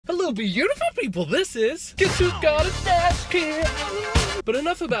beautiful people, this is Guess Who's Got a Dash Cam? But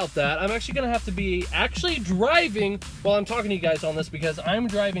enough about that. I'm actually gonna have to be driving while I'm talking to you guys on this because I'm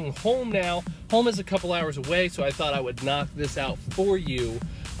driving home now. Home is a couple hours away, so I thought I would knock this out for you.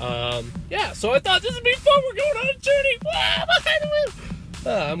 Yeah, so I thought this would be fun. We're going on a journey.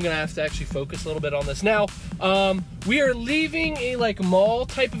 I'm gonna have to actually focus a little bit on this now. We are leaving a mall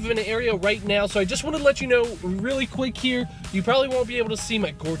type of an area right now, so I just wanted to let you know really quick here. You probably won't be able to see my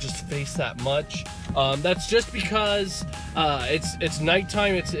gorgeous face that much. That's just because it's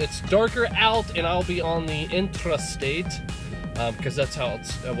nighttime. It's darker out, and I'll be on the intrastate because that's how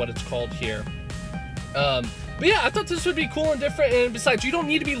what it's called here. But yeah, I thought this would be cool and different, and besides, you don't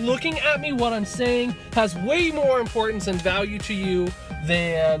need to be looking at me. What I'm saying has way more importance and value to you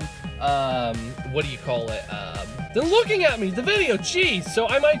than, what do you call it, than looking at me, the video, jeez. So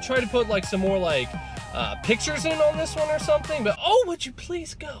I might try to put some more pictures in on this one or something, but oh, would you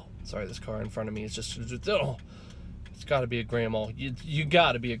please go? Sorry, this car in front of me is just, oh, it's gotta be a grandma. You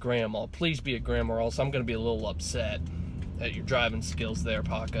gotta be a grandma. Please be a grandma, or else I'm gonna be a little upset at your driving skills there,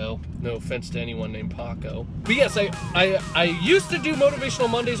 Paco. No offense to anyone named Paco. But yes, I used to do Motivational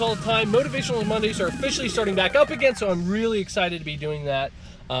Mondays all the time. Motivational Mondays are officially starting back up again, so I'm really excited to be doing that.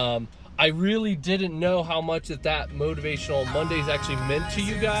 I really didn't know how much that Motivational Mondays actually meant to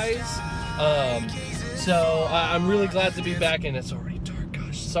you guys. So I'm really glad to be back, and it's already dark.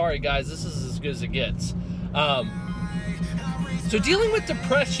 Gosh, sorry guys, this is as good as it gets. So dealing with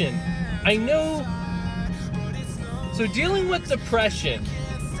depression, I know. So dealing with depression,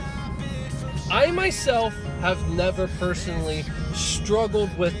 I myself have never personally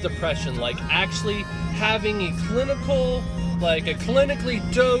struggled with depression, actually having a clinical, a clinically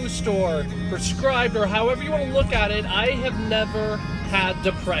dosed or prescribed, or however you want to look at it. I have never had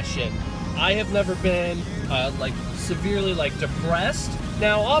depression. I have never been severely depressed.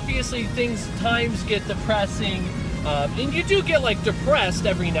 Now obviously times get depressing, and you do get depressed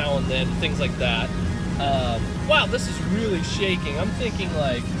every now and then, things like that. Wow, this is really shaking. I'm thinking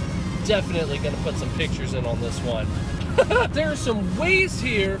definitely gonna put some pictures in on this one. There are some ways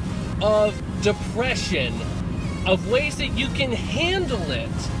here of depression, of ways that you can handle it.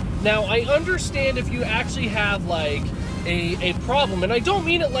 Now, I understand if you actually have a problem, and I don't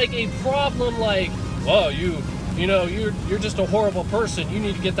mean it a problem oh, you're just a horrible person, you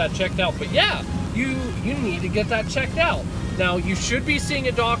need to get that checked out. But yeah, you need to get that checked out. Now, you should be seeing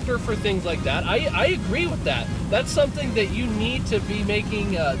a doctor for things like that. I agree with that. That's something that you need to be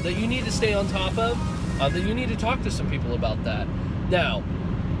making, that you need to stay on top of, that you need to talk to some people about that. Now,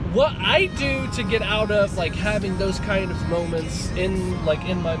 what I do to get out of having those kind of moments in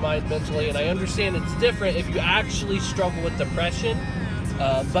my mind mentally, and I understand it's different if you actually struggle with depression,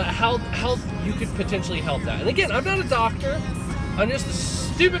 but how you could potentially help that. And again, I'm not a doctor. I'm just a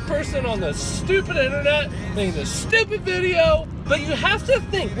stupid person on the stupid internet making this stupid video. But you have to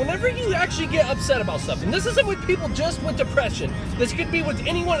think, whenever you actually get upset about stuff, and this isn't with people just with depression, this could be with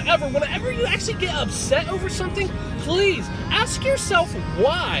anyone ever, whenever you actually get upset over something, please ask yourself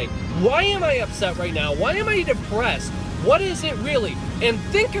why. Why am I upset right now? Why am I depressed? What is it really? And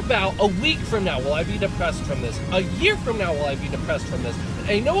think about a week from now, will I be depressed from this? A year from now, will I be depressed from this?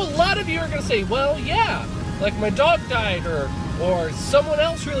 And I know a lot of you are gonna say, well, yeah, my dog died, or someone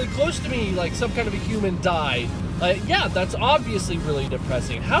else really close to me, some kind of a human died. Yeah, that's obviously really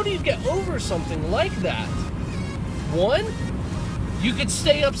depressing. How do you get over something like that? One, you could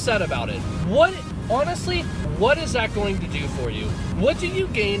stay upset about it. Honestly, what is that going to do for you? What do you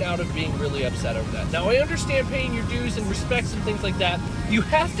gain out of being really upset over that? Now, I understand paying your dues and respects and things like that. You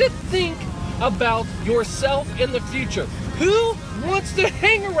have to think about yourself in the future. Who wants to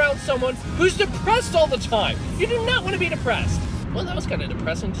hang around someone who's depressed all the time? You do not want to be depressed. Well, that was kind of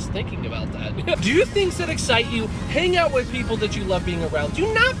depressing just thinking about that. Do things that excite you. Hang out with people that you love being around.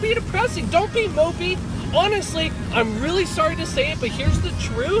 Do not be depressing. Don't be mopey. Honestly, I'm really sorry to say it, but here's the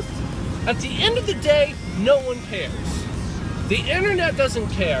truth. At the end of the day, no one cares. The internet doesn't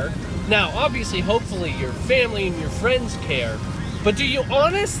care. Now, obviously, hopefully, your family and your friends care. But do you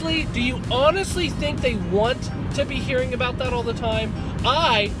honestly think they want to be hearing about that all the time?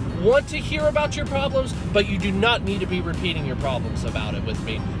 I want to hear about your problems, but you do not need to be repeating your problems about it with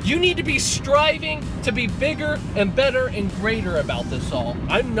me. You need to be striving to be bigger and better and greater about this all.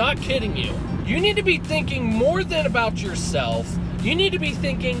 I'm not kidding you. You need to be thinking more than about yourself. You need to be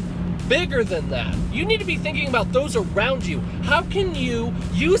thinking bigger than that. You need to be thinking about those around you. How can you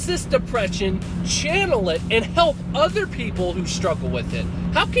use this depression, channel it, and help other people who struggle with it?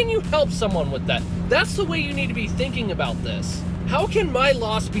 How can you help someone with that? That's the way you need to be thinking about this. How can my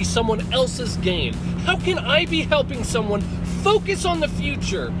loss be someone else's gain? How can I be helping someone focus on the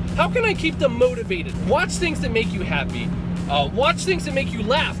future? How can I keep them motivated? Watch things that make you happy. Watch things that make you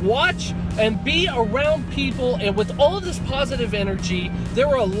laugh. Watch and be around people, and with all of this positive energy, there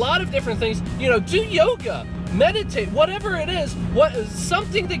are a lot of different things. You know, do yoga, meditate, whatever it is,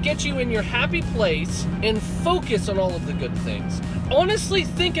 something that gets you in your happy place, and focus on all of the good things. Honestly,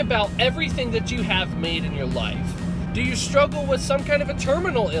 think about everything that you have made in your life. Do you struggle with some kind of a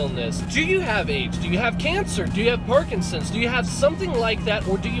terminal illness? Do you have AIDS? Do you have cancer? Do you have Parkinson's? Do you have something like that,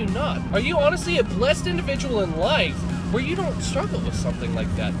 or do you not? Are you honestly a blessed individual in life where you don't struggle with something like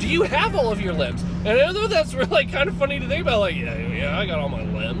that? Do you have all of your limbs? And I know that's really kind of funny to think about, like, yeah, I got all my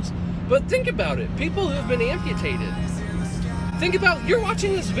limbs. But think about it. People who have been amputated. Think about, you're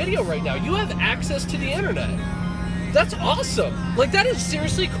watching this video right now. You have access to the internet. That's awesome. Like, that is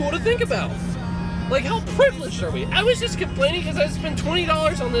seriously cool to think about. Like, how privileged are we? I was just complaining because I spent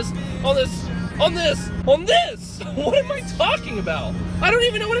 $20 on this. What am I talking about? I don't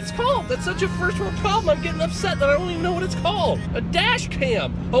even know what it's called. That's such a first world problem. I'm getting upset that I don't even know what it's called. A dash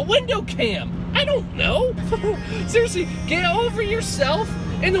cam, a window cam. I don't know. Seriously, get over yourself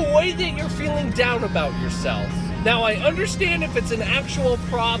in the way that you're feeling down about yourself. Now, I understand if it's an actual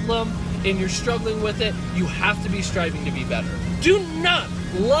problem and you're struggling with it, you have to be striving to be better. Do not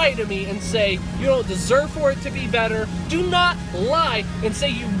lie to me and say you don't deserve for it to be better. Do not lie and say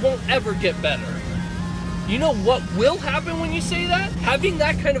you won't ever get better. You know what will happen when you say that? Having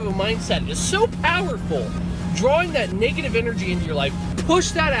that kind of a mindset is so powerful. Drawing that negative energy into your life,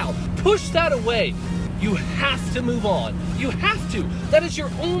 push that out, push that away. You have to move on. You have to. That is your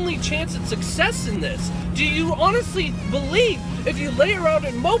only chance at success in this. Do you honestly believe if you lay around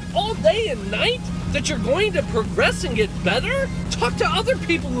and mope all day and night that you're going to progress and get better? Talk to other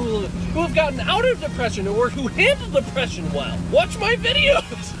people who have gotten out of depression or who handle depression well. Watch my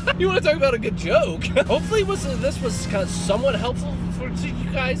videos. You want to talk about a good joke? Hopefully this was kind of somewhat helpful for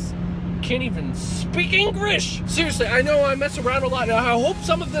you guys. Can't even speak English. Seriously, I know I mess around a lot. Now, I hope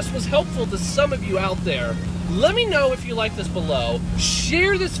some of this was helpful to some of you out there. Let me know if you like this below.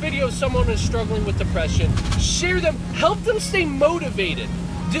 Share this video if someone is struggling with depression. Share them. Help them stay motivated.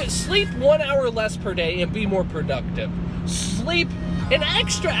 Sleep 1 hour less per day and be more productive. Sleep an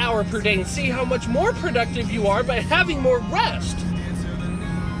extra hour per day and see how much more productive you are by having more rest.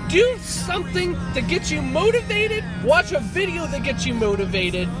 Do something that gets you motivated. Watch a video that gets you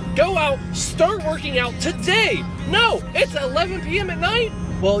motivated. Go out, start working out today. No, it's 11 p.m. at night.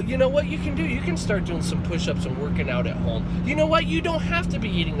 Well, you know what you can do? You can start doing some push-ups and working out at home. You know what? You don't have to be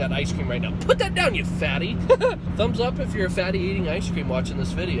eating that ice cream right now. Put that down, you fatty. Thumbs up if you're a fatty eating ice cream watching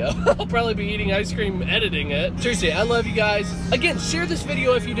this video. I'll probably be eating ice cream editing it. Seriously, I love you guys. Again, share this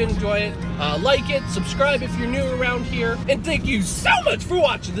video if you did enjoy it. Like it, subscribe if you're new around here. And thank you so much for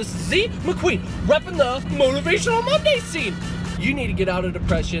watching. This is Z McQueen, repping the Motivational Monday scene. You need to get out of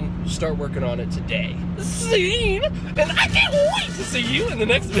depression, start working on it today. Scene! And I can't wait to see you in the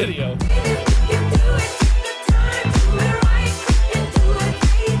next video.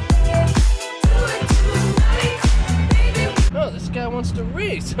 Oh, this guy wants to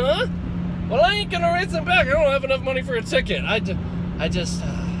race, huh? Well, I ain't gonna race him back. I don't have enough money for a ticket. I just,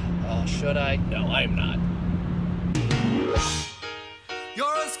 oh, should I? No, I'm not.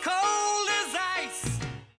 You're as cold